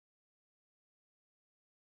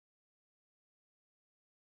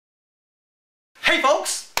Hey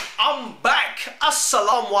folks, I'm back.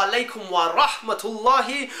 Assalamu alaikum wa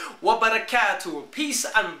rahmatullahi wa barakatuh. Peace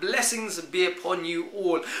and blessings be upon you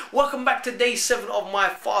all. Welcome back to day 7 of my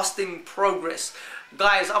fasting progress.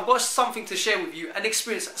 Guys, I've got something to share with you, an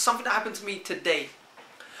experience, something that happened to me today.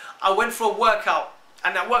 I went for a workout,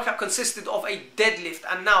 and that workout consisted of a deadlift,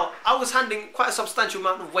 and now I was handling quite a substantial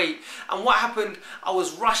amount of weight, and what happened, I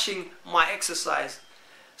was rushing my exercise.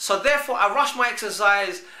 So therefore I rushed my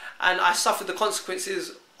exercise and I suffered the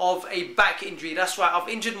consequences of a back injury. That's right, I've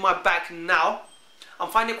injured my back now. I'm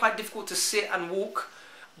finding it quite difficult to sit and walk,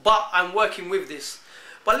 but I'm working with this.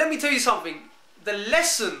 But let me tell you something, the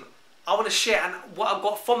lesson I want to share and what I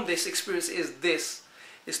got from this experience is this,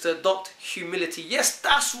 is to adopt humility. Yes,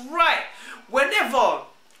 that's right. Whenever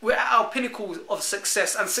we're at our pinnacle of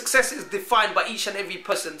success, and success is defined by each and every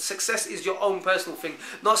person. Success is your own personal thing,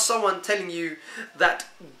 not someone telling you that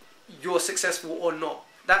you're successful or not.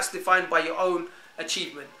 That's defined by your own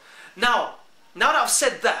achievement. Now that I've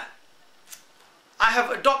said that, I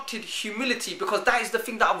have adopted humility because that is the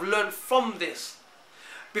thing that I've learned from this.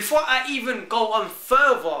 Before I even go on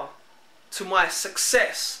further to my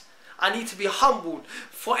success, I need to be humbled.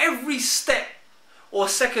 For every step or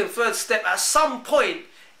second, third step, at some point,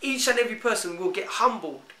 each and every person will get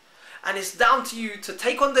humbled. And it's down to you to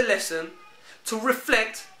take on the lesson, to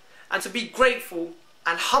reflect, and to be grateful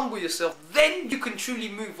and humble yourself. Then you can truly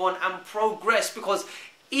move on and progress, because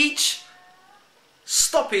each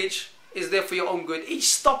stoppage is there for your own good.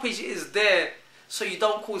 Each stoppage is there so you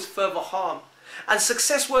don't cause further harm. And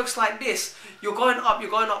success works like this. You're going up, you're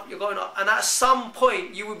going up, you're going up, and at some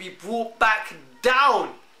point you will be brought back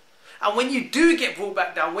down. And when you do get brought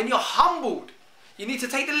back down, when you're humbled, you need to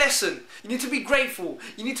take the lesson, you need to be grateful,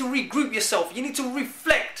 you need to regroup yourself, you need to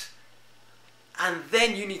reflect, and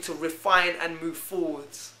then you need to refine and move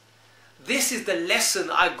forwards. This is the lesson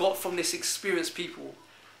I got from this experience, people.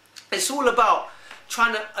 It's all about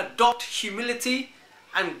trying to adopt humility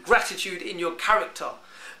and gratitude in your character.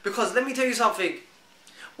 Because let me tell you something,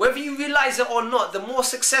 whether you realize it or not, the more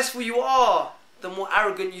successful you are, the more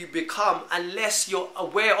arrogant you become, unless you're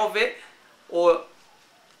aware of it,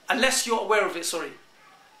 sorry.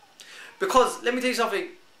 Because let me tell you something,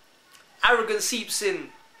 arrogance seeps in,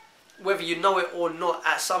 whether you know it or not,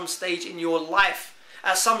 at some stage in your life,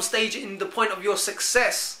 at some stage in the point of your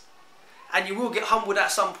success, and you will get humbled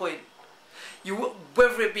at some point. You will,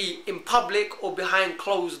 whether it be in public or behind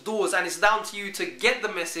closed doors, and it's down to you to get the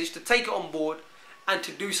message, to take it on board, and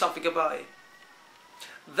to do something about it.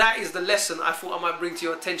 That is the lesson I thought I might bring to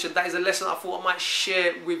your attention. That is a lesson I thought I might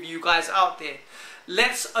share with you guys out there.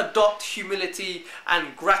 Let's adopt humility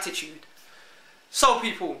and gratitude. So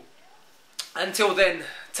people, until then,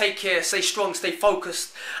 take care, stay strong, stay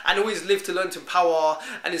focused, and always live to learn, to empower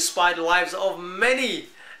and inspire the lives of many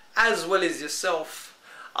as well as yourself.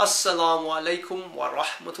 Assalamu alaikum wa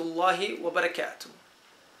rahmatullahi wa barakatuh.